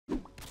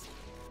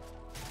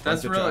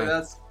That's really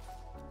that's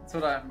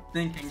what I'm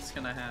thinking's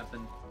gonna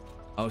happen.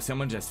 Oh,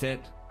 someone just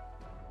hit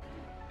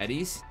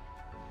Eddie's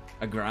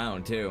a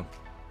ground too.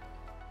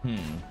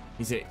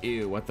 He said,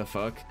 "Ew, what the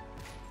fuck?"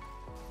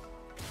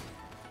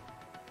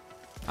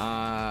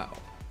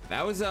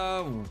 That was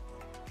a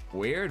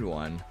weird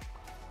one.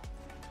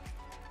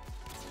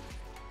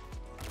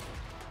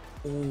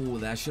 Oh,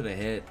 that should have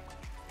hit.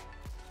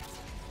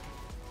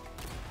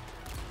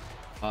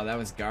 Oh, that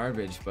was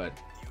garbage, but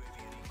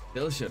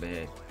still should have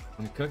hit.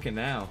 I'm cooking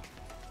now.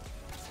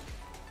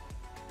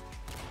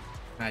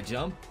 Can I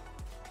jump?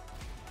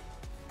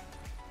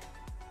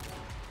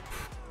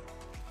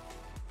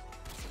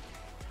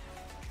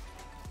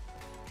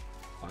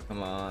 Oh,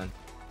 come on.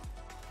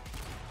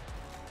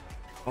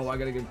 Oh, I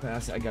gotta get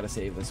past it. I gotta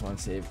save this one.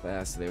 Save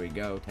fast. There we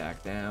go.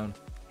 Tack down.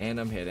 And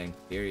I'm hitting.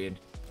 Period.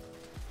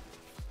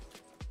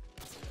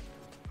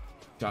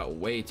 Shot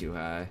way too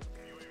high.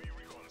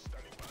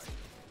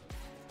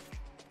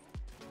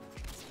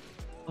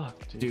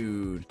 Fuck,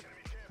 Dude.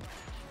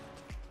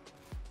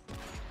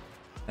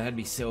 That'd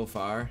be so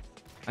far.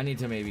 I need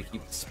to maybe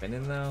keep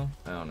spinning though.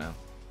 I don't know.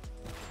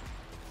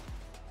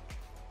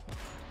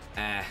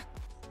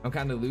 I'm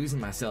kind of losing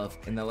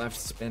myself in the left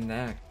spin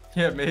neck.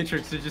 Yeah,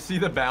 Matrix, did you see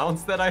the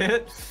bounce that I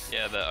hit?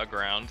 Yeah, the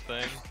ground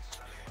thing.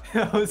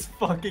 That was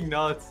fucking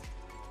nuts.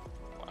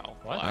 Wow.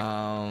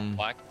 What?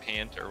 Black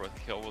Panther with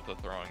kill with a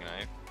throwing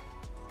knife.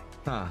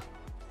 Huh.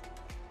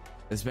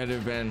 This better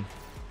have been.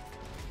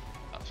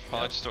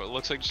 Probably just, it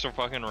looks like just a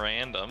fucking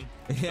random.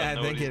 Yeah,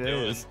 I think it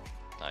is.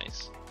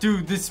 Nice.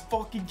 Dude, this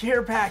fucking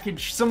care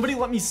package. Somebody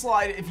let me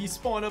slide if you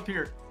spawn up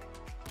here.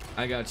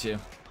 I got you.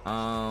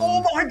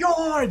 Oh my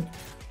god!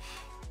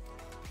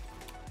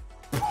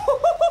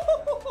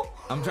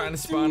 I'm trying to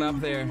spawn up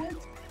there.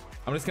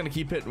 I'm just gonna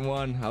keep hitting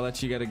one. I'll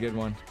let you get a good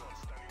one.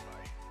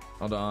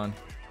 Hold on.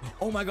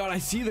 Oh my god, I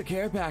see the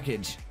care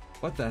package.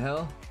 What the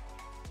hell?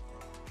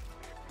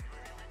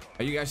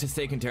 Are you guys just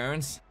taking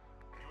turns?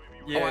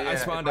 Yeah, oh, I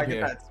spawned up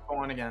here.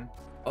 Spawn again.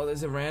 Oh,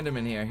 there's a random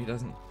in here. He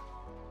doesn't.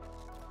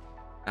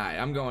 Alright,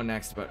 I'm going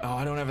next, but oh,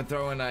 I don't have a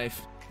throwing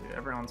knife. Dude,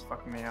 everyone's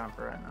fucking me up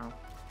right now.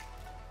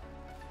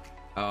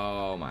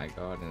 Oh my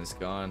god, and it's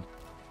gone.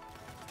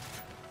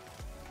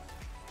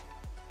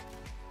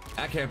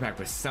 That care pack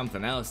was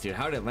something else, dude.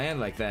 How did it land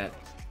like that?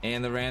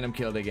 And the random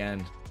killed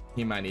again.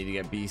 He might need to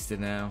get beasted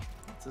now.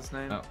 What's his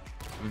name? Oh,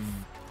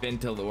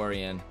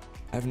 Vintilorian.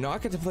 I've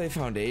not got to play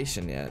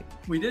Foundation yet.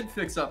 We did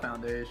fix up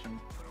Foundation.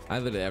 I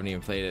literally haven't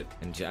even played it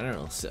in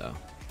general, so.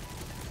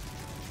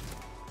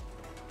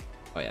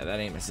 Oh yeah, that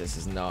aim assist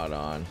is not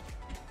on.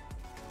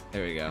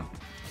 There we go.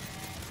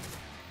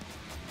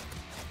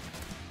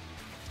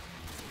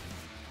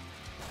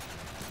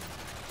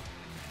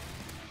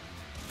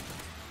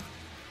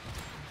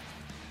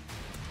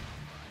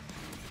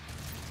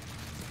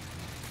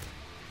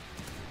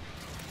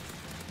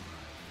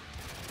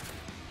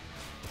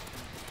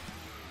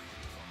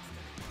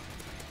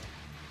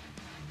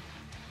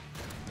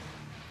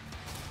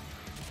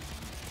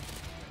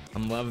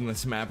 I'm loving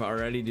this map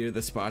already, dude.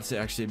 The spots are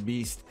actually a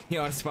beast. You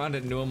know, I spawned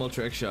a normal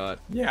trick shot.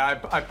 Yeah,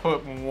 I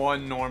put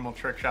one normal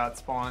trick shot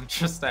spawn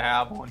just to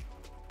have one.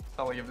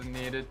 Felt like it was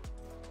needed.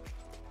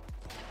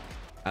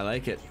 I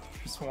like it.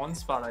 Just one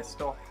spot I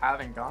still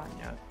haven't gotten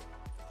yet.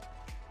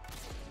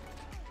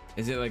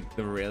 Is it like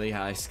the really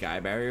high sky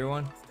barrier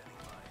one?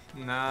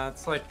 Nah,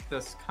 it's like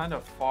this kind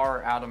of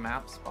far out of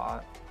map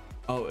spot.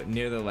 Oh,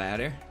 near the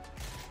ladder?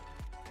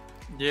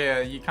 Yeah,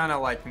 you kind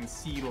of like can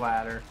see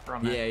ladder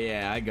from it.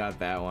 Yeah, I got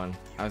that one.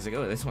 I was like,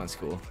 oh, this one's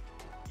cool.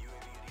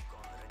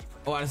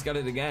 Oh, I just got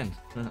it again.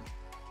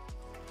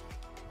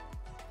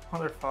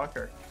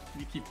 Motherfucker.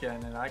 You keep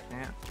getting it, I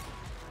can't.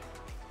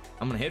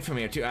 I'm gonna hit from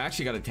here too. I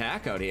actually got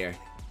attack out here.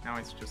 Now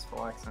he's just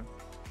flexing.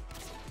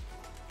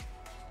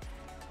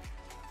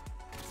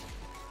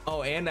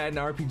 Oh, and I had an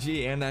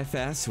RPG and I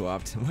fast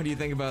swapped. What do you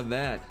think about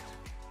that?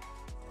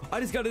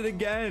 I just got it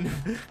again.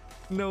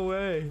 No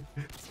way.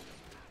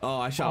 Oh,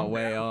 I shot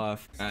way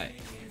off. All right.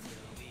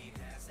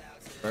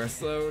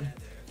 First load.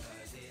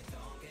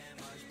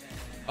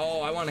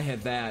 Oh, I want to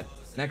hit that.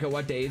 Neko,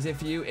 what day is it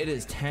for you? It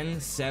is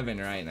 10/7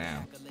 right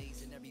now.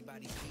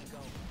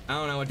 I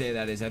don't know what day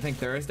that is. I think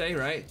Thursday,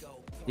 right?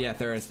 Yeah,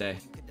 Thursday.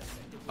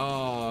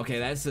 Oh, okay,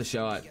 that's the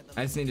shot.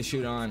 I just need to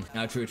shoot on.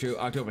 Now, true.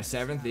 October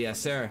 7th? Yes,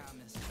 sir.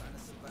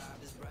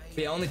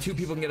 But yeah, only 2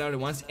 people can get out at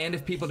once. And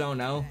if people don't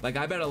know, like,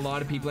 I bet a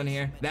lot of people in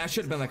here, that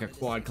should have been like a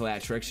quad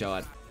collat trick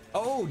shot.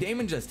 Oh,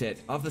 Damon just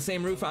hit off the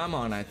same roof I'm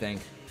on, I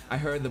think. I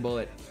heard the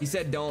bullet. He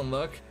said, don't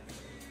look.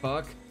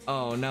 Fuck.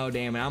 Oh, no,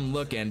 Damon. I'm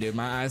looking, dude.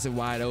 My eyes are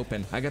wide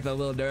open. I got the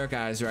little Dirk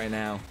eyes right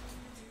now.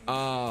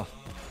 Oh,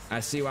 I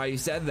see why you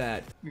said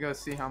that. We gotta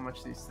see how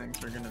much these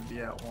things are gonna be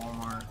at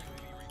Walmart.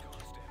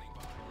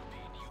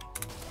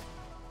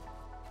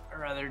 I'd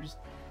rather just...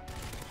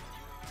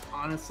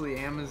 Honestly,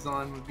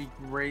 Amazon would be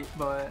great,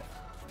 but...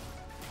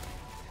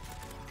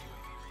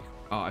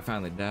 Oh, I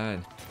finally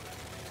died.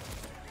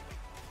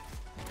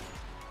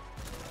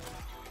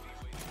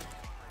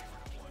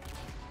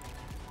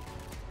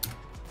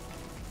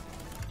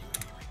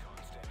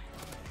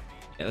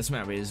 Yeah, this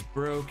map is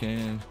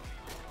broken.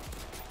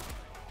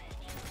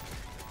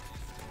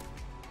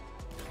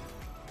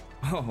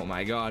 Oh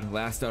my god,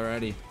 last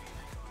already.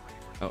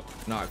 Oh,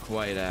 not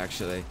quite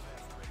actually.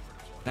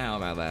 Now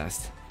I'm at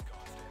last.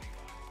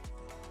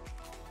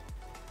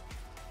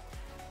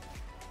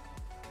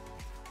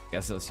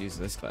 Guess let's use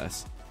this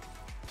class.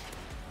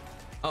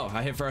 Oh,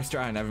 I hit first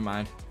try, never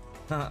mind.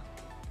 Well,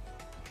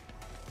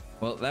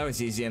 that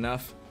was easy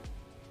enough.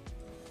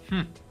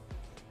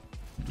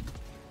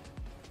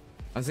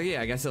 I was like,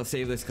 yeah, I guess I'll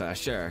save this class,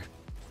 sure.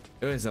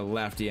 It was a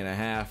lefty and a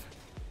half.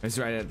 It was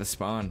right at the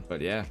spawn,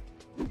 but yeah.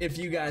 If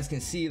you guys can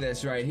see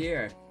this right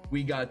here,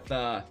 we got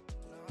the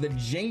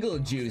Jingle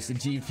Juice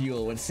G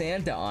Fuel with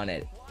Santa on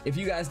it. If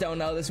you guys don't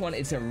know this one,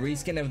 it's a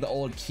reskin of the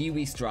old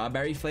kiwi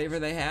strawberry flavor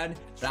they had,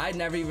 but I'd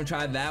never even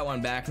tried that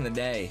one back in the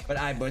day. But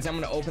alright boys, I'm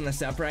gonna open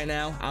this up right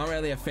now. I don't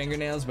really have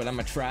fingernails, but I'm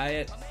gonna try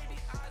it.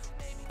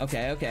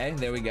 Okay,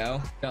 there we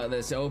go. Got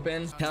this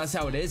open. Tell us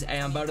how it is. Hey,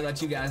 I'm about to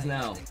let you guys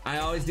know. I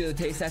always do the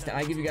taste test and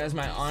I give you guys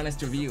my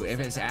honest review. If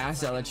it's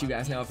ass, I'll let you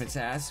guys know if it's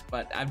ass,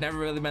 but I've never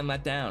really been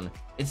let down.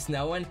 It's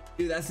snowing.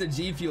 Dude, that's the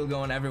G Fuel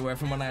going everywhere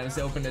from when I just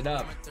opened it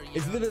up.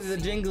 It's literally the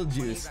Jingle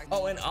Juice.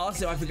 Oh, and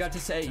also I forgot to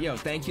say, yo,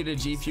 thank you to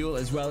G Fuel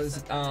as well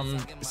as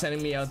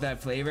sending me out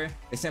that flavor.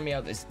 They sent me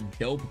out this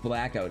dope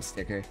blackout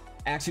sticker.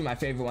 Actually, my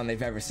favorite one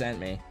they've ever sent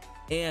me.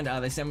 And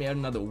they sent me out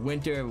another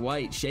winter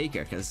white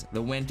shaker because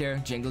the winter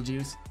Jingle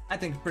Juice, I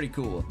think it's pretty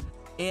cool.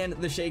 And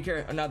the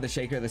shaker, or not the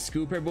shaker, the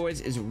scooper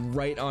boys is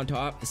right on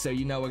top. So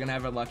you know we're gonna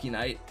have a lucky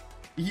night.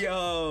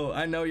 Yo,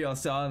 I know y'all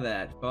saw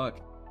that.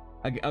 Fuck.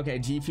 Okay,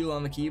 G Fuel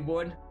on the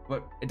keyboard,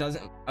 but it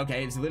doesn't.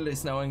 Okay, it's literally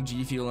snowing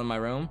G Fuel in my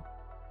room.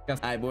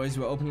 Alright boys,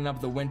 we're opening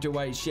up the winter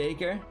white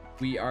shaker.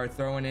 We are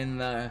throwing in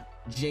the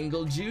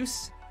Jingle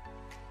Juice.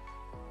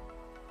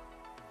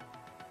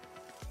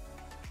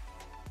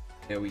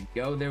 There we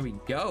go, there we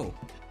go.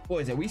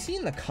 Boys, are we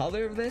seeing the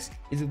color of this?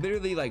 It's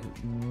literally like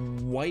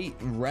white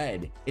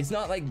red. It's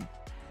not like,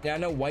 yeah, I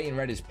know white and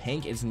red is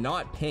pink. It's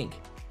not pink.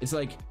 It's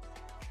like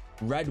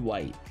red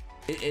white.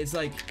 It's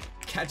like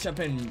ketchup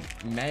and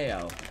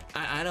mayo.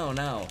 I don't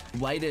know.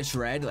 Lightish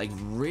red, like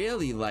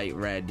really light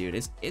red, dude.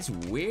 It's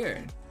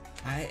weird.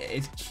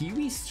 It's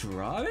kiwi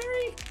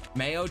strawberry?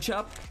 Mayo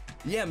chup?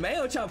 Yeah,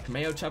 mayo chup.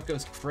 Mayo chup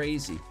goes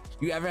crazy.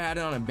 You ever had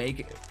it on a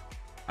bacon?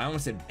 I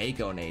almost said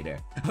baconator.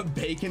 A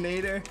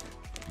baconator?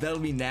 That'll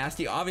be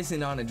nasty. Obviously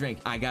not in a drink.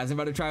 Alright guys, I'm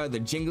about to try out the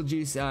Jingle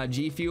Juice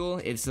G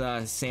Fuel. It's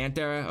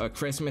Santa or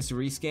Christmas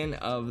reskin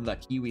of the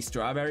kiwi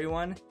strawberry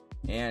one.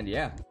 And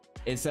yeah,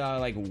 it's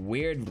like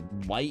weird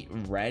white,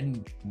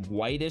 red,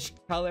 whitish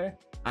color.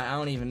 I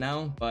don't even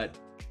know, but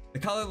the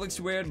color looks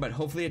weird, but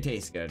hopefully it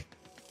tastes good.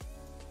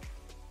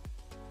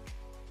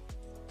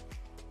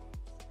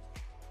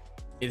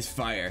 It's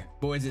fire.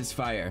 Boys, it's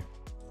fire.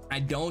 I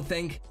don't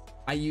think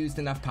I used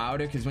enough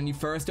powder because when you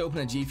first open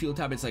the G Fuel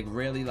tub, it's like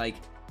really like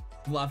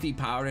fluffy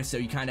powder, so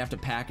you kind of have to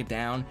pack it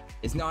down.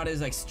 It's not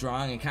as like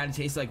strong. It kind of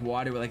tastes like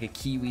water with like a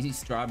kiwi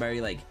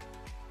strawberry like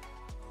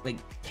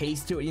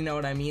taste to it, you know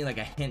what I mean, like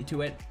a hint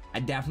to it. I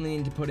definitely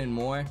need to put in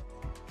more,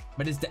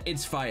 but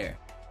it's fire.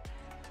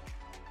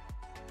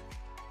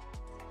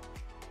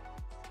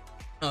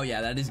 Oh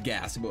yeah, that is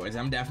gas, boys.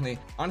 I'm definitely,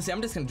 honestly,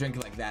 I'm just gonna drink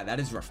it like that. That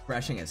is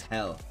refreshing as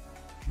hell.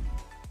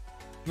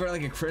 For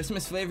like a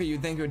Christmas flavor,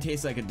 you'd think it would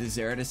taste like a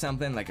dessert or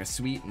something, like a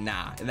sweet.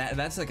 Nah,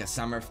 that's like a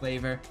summer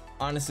flavor.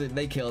 Honestly,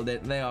 they killed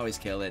it. They always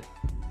kill it.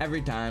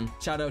 Every time.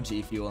 Shout out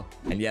G Fuel.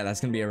 And yeah, that's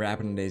gonna be a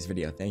wrap in today's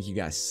video. Thank you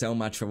guys so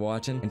much for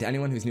watching. And to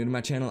anyone who's new to my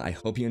channel, I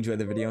hope you enjoyed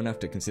the video enough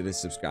to consider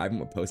subscribing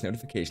with post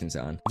notifications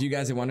on. If you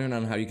guys are wondering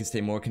on how you can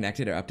stay more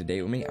connected or up to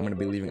date with me, I'm gonna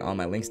be leaving all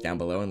my links down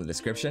below in the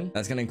description.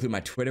 That's gonna include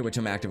my Twitter, which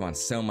I'm active on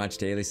so much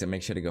daily, so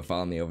make sure to go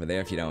follow me over there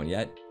if you don't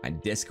yet. My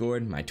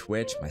Discord, my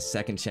Twitch, my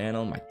second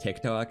channel, my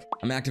TikTok.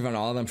 I'm active on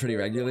all of them pretty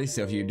regularly,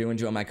 so if you do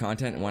enjoy my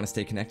content and want to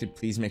stay connected,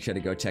 please make sure to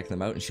go check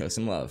them out and show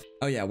some love.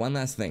 Oh yeah, one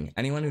last thing.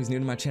 Anyone who's new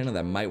to my channel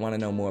that might want to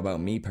know more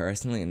about me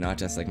personally and not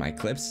just like my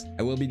clips,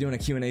 I will be doing a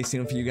Q&A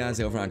soon for you guys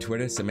over on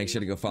Twitter, so make sure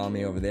to go follow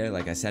me over there,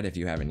 like I said, if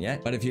you haven't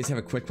yet. But if you just have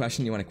a quick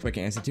question you want a quick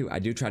answer to, I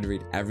do try to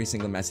read every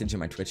single message in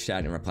my Twitch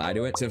chat and reply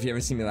to it. So if you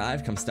ever see me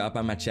live, come stop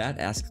by my chat,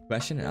 ask a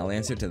question, and I'll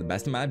answer it to the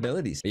best of my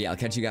abilities. But yeah, I'll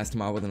catch you guys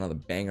tomorrow with another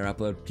banger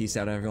upload. Peace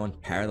out, everyone.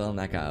 Parallel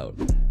Neck out.